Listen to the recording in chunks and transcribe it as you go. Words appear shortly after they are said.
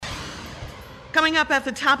Coming up at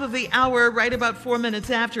the top of the hour, right about 4 minutes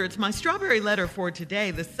after, it's my strawberry letter for today.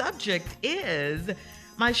 The subject is,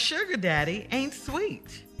 my sugar daddy ain't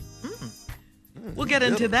sweet. We'll get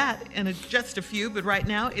into that in just a few, but right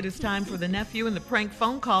now it is time for the nephew and the prank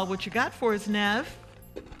phone call. What you got for us, Nev?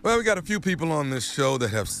 Well, we got a few people on this show that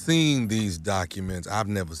have seen these documents. I've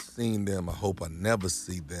never seen them. I hope I never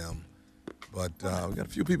see them. But we got a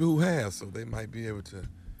few people who have, so they might be able to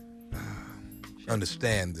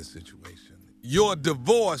understand this situation. Your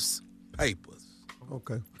divorce papers.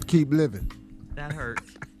 Okay. Keep living. That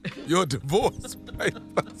hurts. Your divorce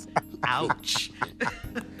papers. Ouch.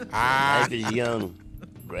 Like a young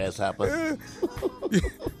grasshopper.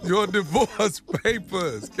 Your divorce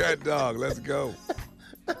papers. Cat dog, let's go.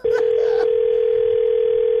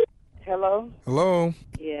 Hello? Hello.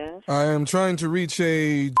 Yes. I am trying to reach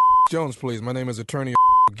a Jones, please. My name is Attorney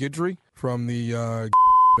Guidry from the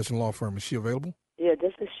mission law firm. Is she available? Yeah,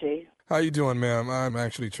 this is she. How you doing, ma'am? I'm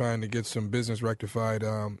actually trying to get some business rectified.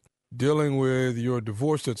 Dealing with your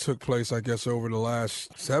divorce that took place, I guess, over the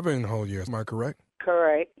last 7 whole years. Am I correct?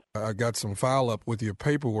 Correct. I got some file up with your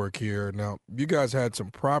paperwork here. Now, you guys had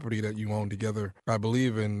some property that you owned together, I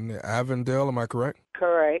believe, in Avondale. Am I correct?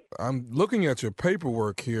 Correct. I'm looking at your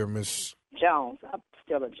paperwork here, Miss Jones. I'm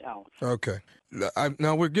still a Jones. Okay.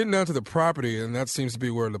 Now, we're getting down to the property, and that seems to be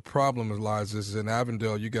where the problem lies. This is in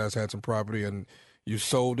Avondale. You guys had some property, and you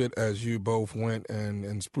sold it as you both went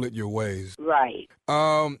and split your ways. Right.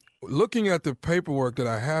 Looking at the paperwork that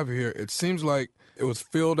I have here, it seems like it was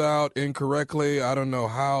filled out incorrectly. I don't know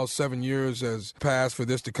how 7 years has passed for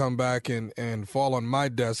this to come back and fall on my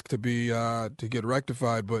desk to be to get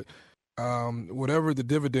rectified. But whatever the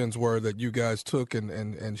dividends were that you guys took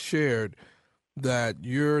and shared, that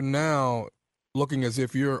you're now looking as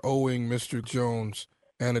if you're owing Mr. Jones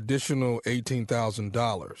an additional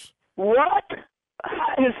 $18,000. What?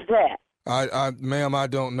 How is that? Ma'am, I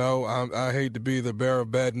don't know. I hate to be the bearer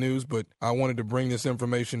of bad news, but I wanted to bring this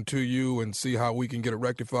information to you and see how we can get it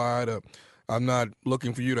rectified. I'm not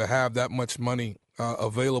looking for you to have that much money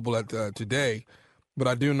available at today, but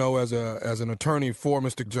I do know as an attorney for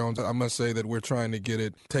Mr. Jones, I must say that we're trying to get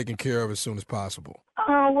it taken care of as soon as possible.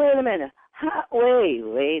 Oh, wait a minute.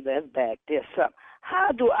 Wait, let's back this up.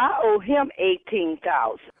 How do I owe him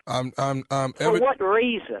 $18,000? For what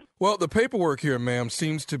reason? Well, the paperwork here, ma'am,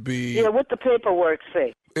 seems to be... Yeah, what the paperwork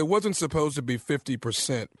say? It wasn't supposed to be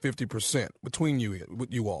 50% between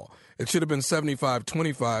you all. It should have been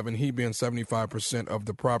 75-25, and he being 75% of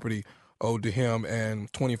the property owed to him and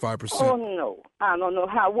 25%. Oh, no. I don't know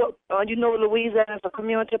how. You know, Louisiana's a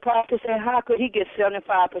community practice, and how could he get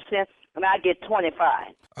 75% and I get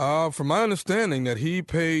 25%? From my understanding, that he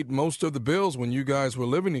paid most of the bills when you guys were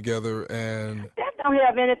living together, and that don't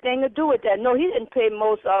have anything to do with that. No, he didn't pay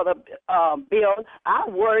most of the bills. I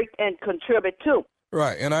worked and contributed too.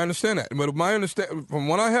 Right, and I understand that. But from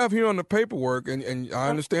what I have here on the paperwork, and I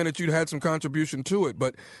understand that you had some contribution to it,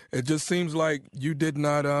 but it just seems like you did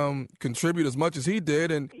not contribute as much as he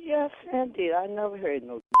did. And yes, indeed. I never heard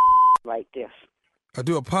no like this. I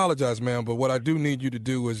do apologize, ma'am, but what I do need you to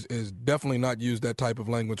do is definitely not use that type of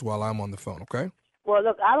language while I'm on the phone, okay? Well,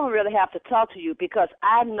 look, I don't really have to talk to you because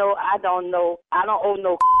I don't owe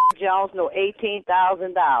no Jones no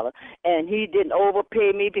 $18,000, and he didn't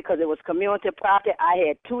overpay me because it was community property. I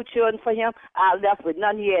had 2 children for him. I left with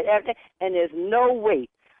nothing. He had everything, and there's no way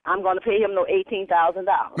I'm going to pay him no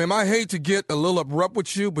 $18,000. Ma'am, I hate to get a little abrupt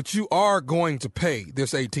with you, but you are going to pay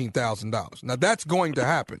this $18,000. Now, that's going to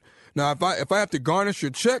happen. Now, if I have to garnish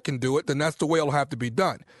your check and do it, then that's the way it'll have to be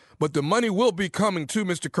done. But the money will be coming to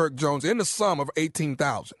Mr. Kirk Jones in the sum of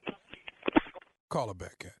 $18,000. Call her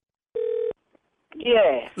back, Cat.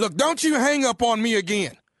 Yeah. Look, don't you hang up on me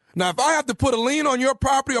again. Now, if I have to put a lien on your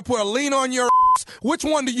property or put a lien on your which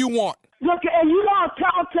one do you want? Look, and you don't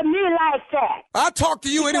talk to me like that. I talk to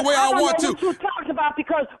you any way I want to. I don't know what you talking about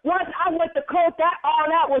because once I went to court, all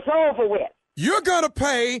that was over with. You're going to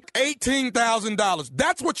pay $18,000.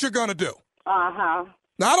 That's what you're going to do. Uh-huh.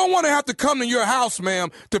 Now, I don't want to have to come to your house,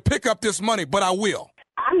 ma'am, to pick up this money, but I will.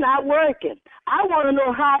 I'm not working. I want to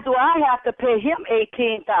know how do I have to pay him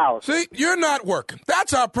 $18,000. See, you're not working.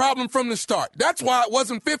 That's our problem from the start. That's why it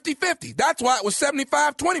wasn't 50-50. That's why it was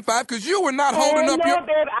 75-25, because you were not holding up your...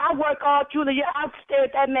 baby, I work all through the year. I've stayed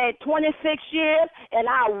with that man 26 years, and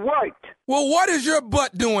I worked. Well, what is your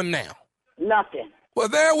butt doing now? Nothing. Well,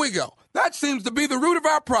 there we go. That seems to be the root of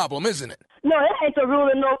our problem, isn't it? No, it ain't the rule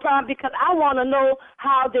of no problem because I want to know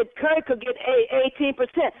how did Kurt could get 18%.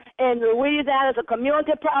 And Louisiana is a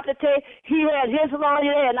community property. He had his lawyer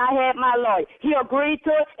there and I had my lawyer. He agreed to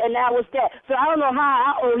it, and that was that. So I don't know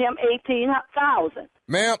how I owe him $18,000.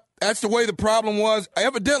 Ma'am, that's the way the problem was.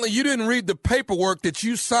 Evidently, you didn't read the paperwork that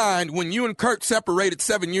you signed when you and Kurt separated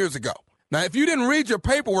 7 years ago. Now, if you didn't read your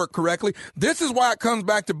paperwork correctly, this is why it comes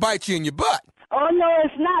back to bite you in your butt. Oh, no,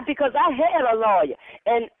 it's not because I had a lawyer.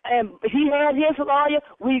 And he had his lawyer.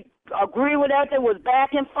 We agree with everything, was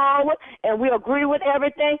back and forward, and we agree with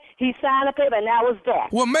everything. He signed a paper, and that was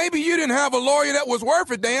that. Well, maybe you didn't have a lawyer that was worth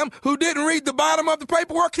a damn who didn't read the bottom of the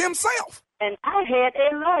paperwork himself. And I had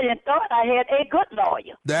a lawyer and thought I had a good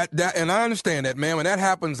lawyer. And I understand that, ma'am, and that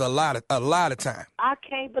happens a lot of time. I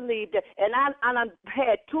can't believe that. And I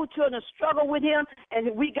had 2 children struggle with him,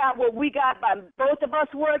 and we got what we got by both of us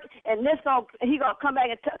work, and he gonna come back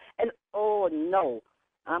and oh no,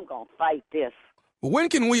 I'm gonna fight this. Well, when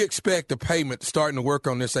can we expect a payment starting to work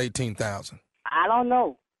on this $18,000? I don't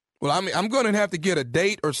know. Well, I mean, I'm going to have to get a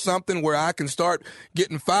date or something where I can start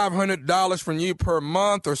getting $500 from you per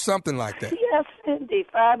month or something like that. Yes, indeed,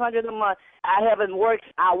 $500 a month. I haven't worked.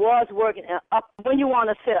 I was working. When you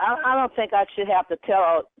want to sit, I don't think I should have to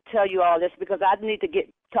tell you all this because I need to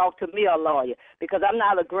talk to me a lawyer because I'm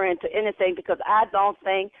not agreeing to anything because I don't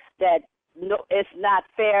think that it's not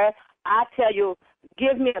fair. I tell you,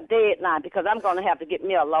 give me a deadline because I'm going to have to get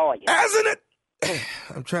me a lawyer.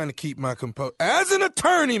 I'm trying to keep my composure. As an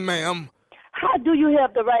attorney, ma'am. How do you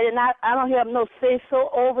have the right? And I don't have no say-so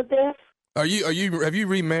over this. Have you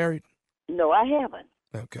remarried? No, I haven't.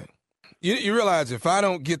 Okay. You realize if I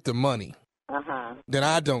don't get the money, then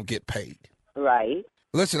I don't get paid. Right.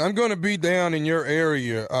 Listen, I'm going to be down in your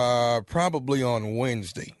area probably on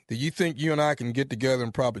Wednesday. Do you think you and I can get together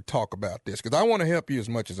and probably talk about this? Because I want to help you as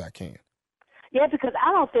much as I can. Yeah, because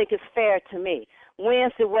I don't think it's fair to me.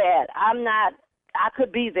 Wednesday, where I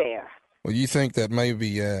could be there. Well, you think that maybe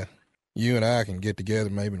you and I can get together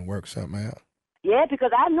maybe and work something out? Yeah,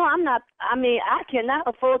 because I know I cannot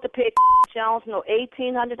afford to pay Jones no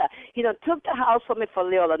 $1,800. He done took the house from me for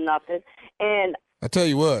little or nothing. And I tell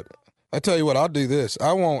you what, I'll do this.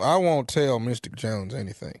 I won't tell Mr. Jones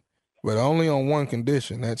anything, but only on one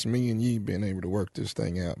condition. That's me and you being able to work this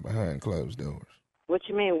thing out behind closed doors. What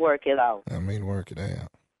you mean work it out? I mean work it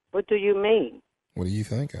out. What do you mean? What do you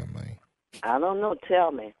think I mean? I don't know.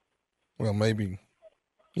 Tell me. Well, maybe,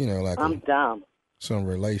 like I'm dumb. Some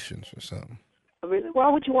relations or something. Really? Why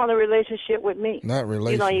would you want a relationship with me? Not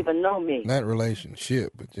relationship. You don't even know me. Not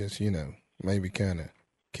relationship, but just, maybe kind of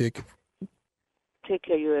kick it. Kick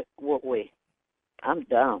you what way? I'm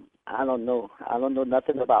dumb. I don't know. I don't know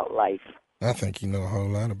nothing about life. I think you know a whole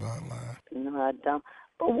lot about life. No, I don't.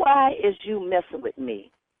 But why is you messing with me?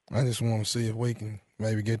 I just want to see if we can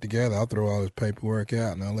maybe get together. I'll throw all this paperwork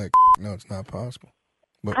out and I'll let know it's not possible.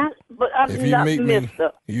 But I'm if not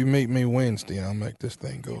you meet me Wednesday, I'll make this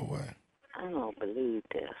thing go away. I don't believe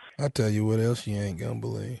this. I'll tell you what else you ain't gonna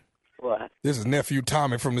believe. What? This is Nephew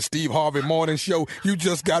Tommy from the Steve Harvey Morning Show. You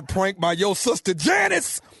just got pranked by your sister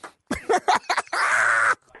Janice.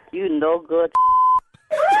 You no good.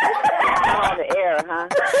 On the air, huh?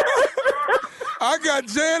 I got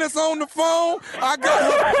Janice on the phone. I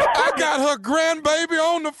got her grandbaby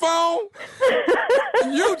on the phone.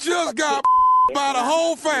 You just got by the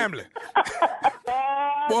whole family.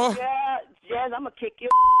 Boy. Yeah, Janice, I'm gonna kick you.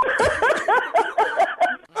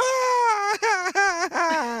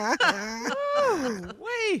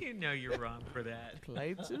 Wait, you know you're wrong for that.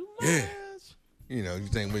 Play too much. Yeah. You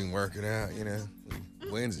think we can work it out,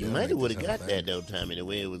 Wednesday. You might have would have got that, though, Tommy, the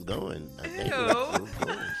way it was going. I think it Ew. was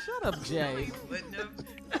cool. Shut up, Jay.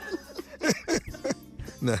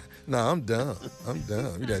 No, I'm dumb.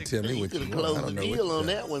 You gotta tell me You what could you have want. I closed don't the know what deal to on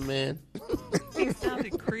say. that one, man. He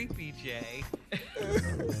sounded creepy, Jay.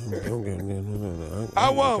 I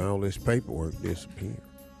won't. All this paperwork disappear.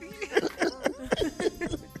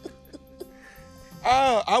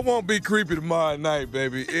 I won't be creepy tomorrow night,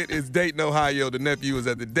 baby. It is Dayton, Ohio. The nephew is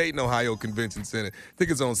at the Dayton, Ohio Convention Center.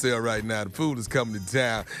 Tickets on sale right now. The food is coming to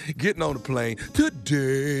town. Getting on the plane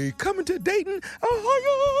today. Coming to Dayton,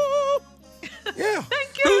 Ohio. Yeah.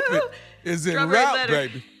 Thank you. Stupid is en Strawberry route, letter.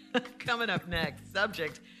 baby. Coming up next,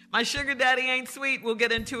 subject, my sugar daddy ain't sweet. We'll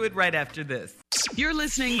get into it right after this. You're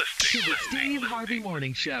listening to the Steve Harvey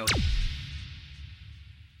Morning Show.